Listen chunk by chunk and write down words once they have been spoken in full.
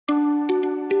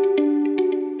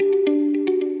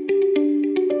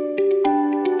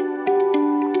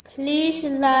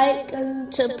like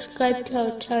and subscribe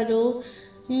to our channel.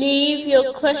 Leave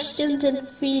your questions and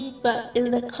feedback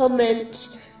in the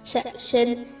comments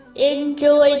section.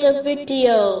 Enjoy the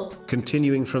video.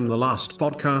 Continuing from the last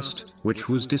podcast, which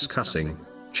was discussing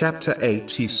chapter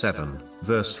 87,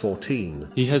 verse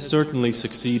 14. He has certainly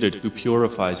succeeded who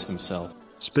purifies himself.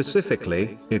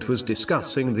 Specifically, it was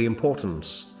discussing the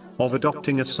importance of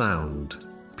adopting a sound,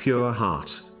 pure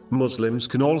heart. Muslims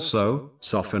can also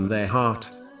soften their heart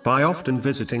by often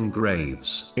visiting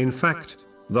graves. In fact,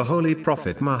 the Holy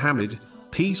Prophet Muhammad,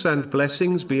 peace and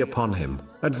blessings be upon him,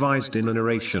 advised in a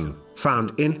narration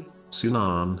found in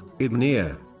Sunan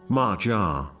Ibn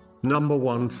Majah, number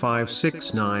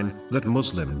 1569, that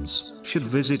Muslims should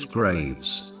visit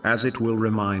graves, as it will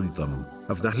remind them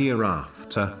of the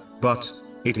hereafter. But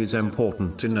it is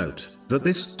important to note that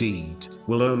this deed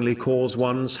will only cause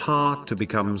one's heart to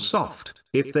become soft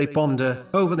if they ponder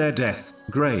over their death,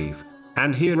 grave,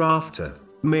 and hereafter.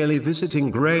 Merely visiting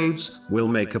graves will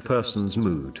make a person's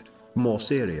mood more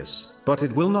serious, but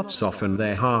it will not soften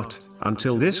their heart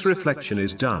until this reflection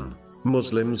is done.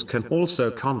 Muslims can also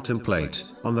contemplate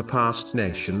on the past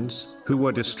nations who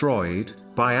were destroyed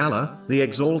by Allah the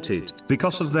Exalted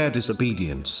because of their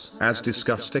disobedience, as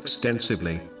discussed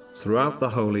extensively throughout the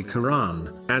Holy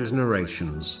Quran and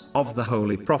narrations of the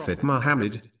Holy Prophet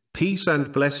Muhammad, peace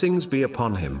and blessings be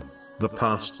upon him. The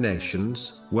past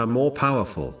nations were more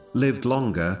powerful, lived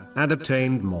longer, and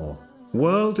obtained more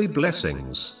worldly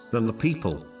blessings than the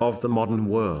people of the modern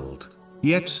world.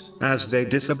 Yet, as they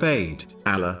disobeyed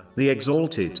Allah the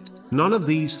Exalted, none of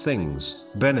these things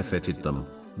benefited them.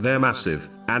 Their massive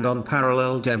and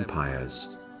unparalleled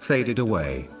empires faded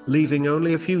away, leaving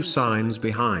only a few signs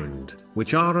behind,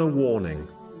 which are a warning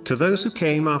to those who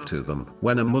came after them.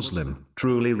 When a Muslim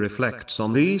truly reflects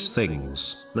on these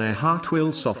things, their heart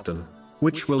will soften,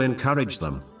 which will encourage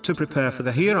them to prepare for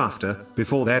the hereafter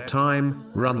before their time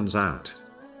runs out.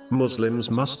 Muslims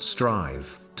must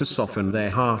strive to soften their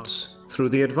hearts through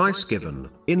the advice given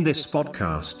in this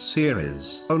podcast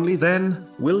series. Only then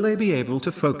will they be able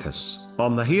to focus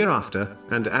on the hereafter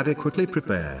and adequately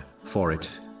prepare for it.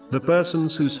 The person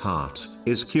whose heart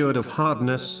is cured of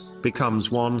hardness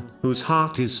becomes one whose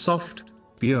heart is soft,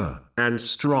 pure, and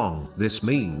strong. This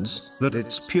means that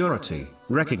its purity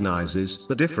recognizes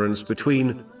the difference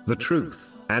between the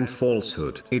truth and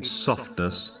falsehood. Its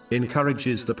softness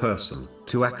encourages the person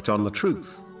to act on the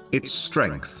truth. Its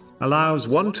strength allows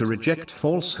one to reject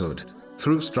falsehood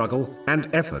through struggle and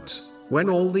effort. When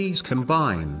all these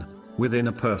combine within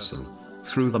a person,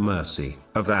 through the mercy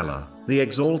of Allah the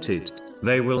Exalted,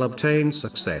 they will obtain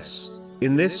success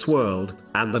in this world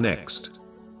and the next.